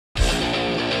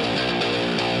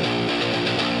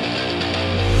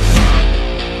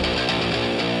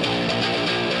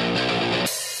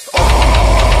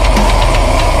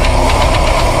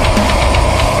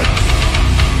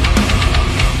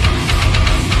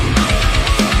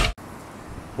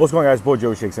What's going on, guys? Boy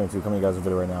Joey Shake 72 coming to you guys a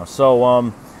video right now. So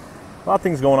a lot of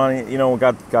things going on. You know,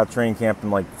 got training camp in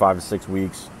like 5 to 6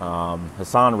 weeks.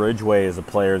 Hassan Ridgeway is a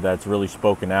player that's really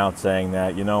spoken out, saying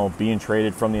that, you know, being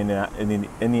traded from the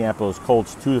Indianapolis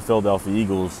Colts to the Philadelphia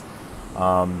Eagles,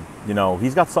 you know,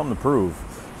 he's got something to prove.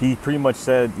 He pretty much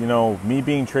said, you know, me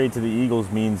being traded to the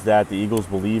Eagles means that the Eagles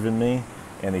believe in me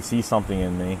and they see something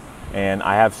in me, and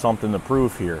I have something to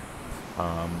prove here.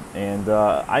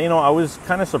 I was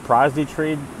kind of surprised they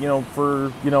trade, they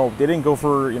didn't go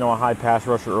for, a high pass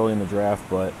rusher early in the draft,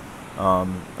 but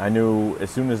I knew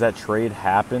as soon as that trade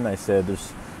happened, I said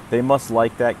they must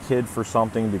like that kid for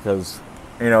something, because,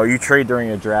 you trade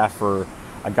during a draft for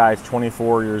a guy that's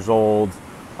 24 years old,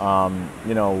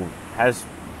 has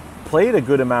played a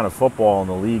good amount of football in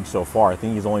the league so far. I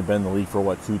think he's only been in the league for,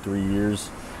 2-3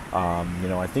 years.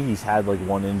 I think he's had like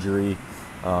one injury.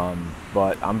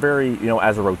 But I'm very,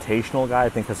 as a rotational guy, I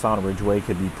think Hassan Ridgeway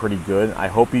could be pretty good. I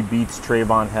hope he beats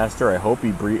Trayvon Hester. I hope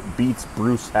he beats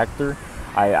Bruce Hector.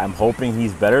 I'm hoping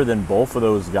he's better than both of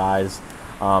those guys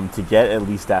to get at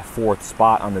least that fourth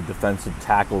spot on the defensive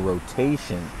tackle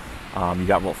rotation. You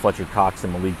got Fletcher Cox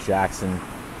and Malik Jackson,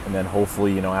 and then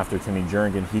hopefully, after Timmy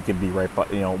Jernigan, he could be right,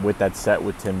 with that set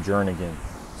with Tim Jernigan.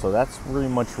 So that's really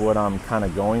much what I'm kind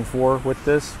of going for with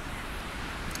this.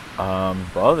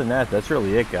 But other than that, that's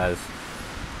really it, guys.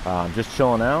 Just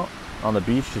chilling out on the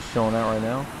beach, just chilling out right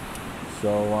now.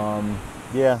 So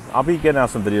yeah, I'll be getting out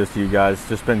some videos to you guys.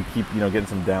 Just been getting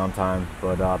some downtime,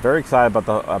 but very excited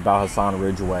about Hassan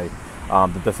Ridgeway.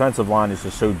 The defensive line is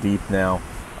just so deep now.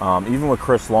 Even with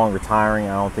Chris Long retiring,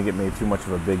 I don't think it made too much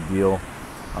of a big deal.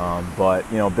 But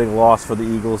big loss for the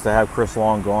Eagles to have Chris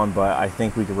Long gone. But I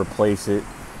think we could replace it,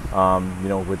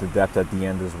 with the depth at the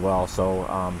end as well.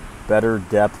 So better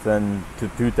depth than the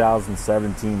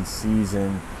 2017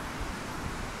 season.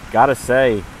 Gotta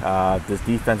say, this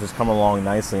defense is coming along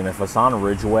nicely, and if Hassan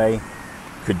Ridgeway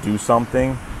could do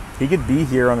something, he could be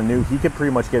here on he could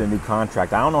pretty much get a new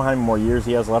contract. I don't know how many more years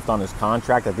he has left on his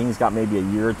contract. I think he's got maybe a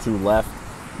year or two left,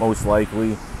 most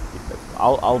likely.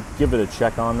 I'll give it a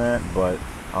check on that, but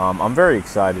I'm very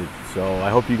excited. So I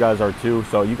hope you guys are too.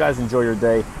 So you guys enjoy your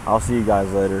day. I'll see you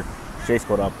guys later. Shake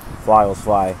Squad up. Fly, let's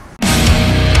fly.